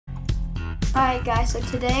Alright guys, so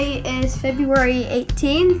today is February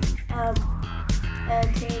 18th,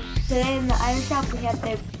 and today in the item shop we have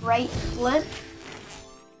the bright blimp.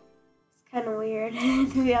 It's kind of weird,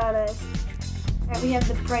 to be honest. Alright, we have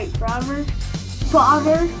the bright bomber, and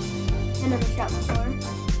in the shop before. And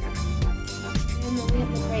then we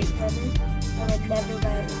have the bright glitter. I would never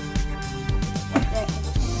buy it.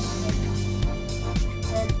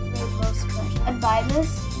 And rainbow splash. I'd buy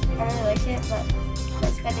this. I really like it, but I'm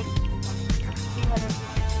not spending 200.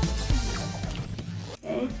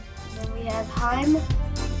 Okay, and then we have Heim.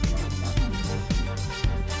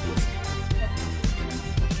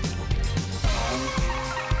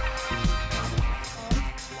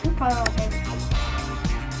 We'll probably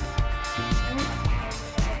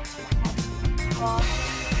want to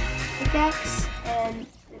pickaxe and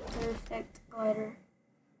the perfect glider.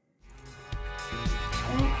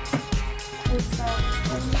 Okay.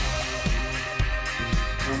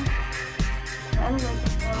 I don't like the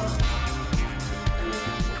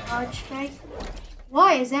dodge strike.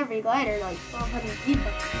 Why is every glider like 1200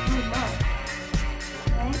 V-Bucks? So much.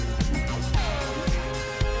 Okay.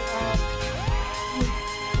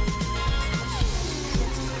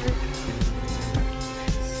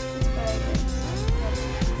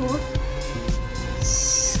 Cool.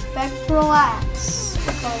 Spectral axe.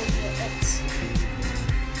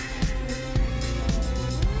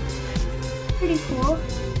 It's pretty cool.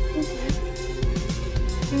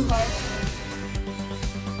 Too hard.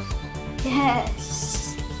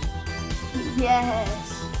 Yes. Yes.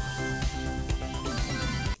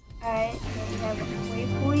 Alright, then we have a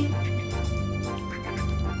waypoint.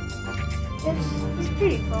 It's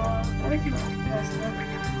pretty cool. I like my stuff.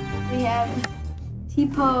 We have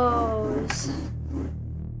T-pose.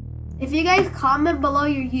 If you guys comment below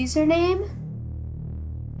your username,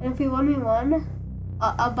 and if you 1v1,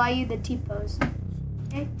 I'll buy you the T-pose.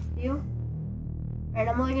 Okay, deal? Alright,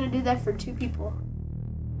 I'm only gonna do that for 2 people.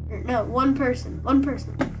 No, one person.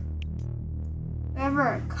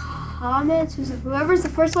 Whoever comments, whoever's the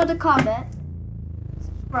first one to comment,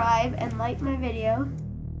 subscribe, and like my video,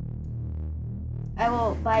 I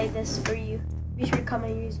will buy this for you. Be sure to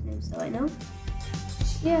comment your username so I know.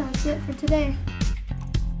 Yeah, that's it for today.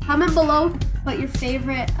 Comment below what your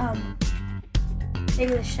favorite thing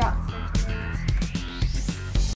in the shop for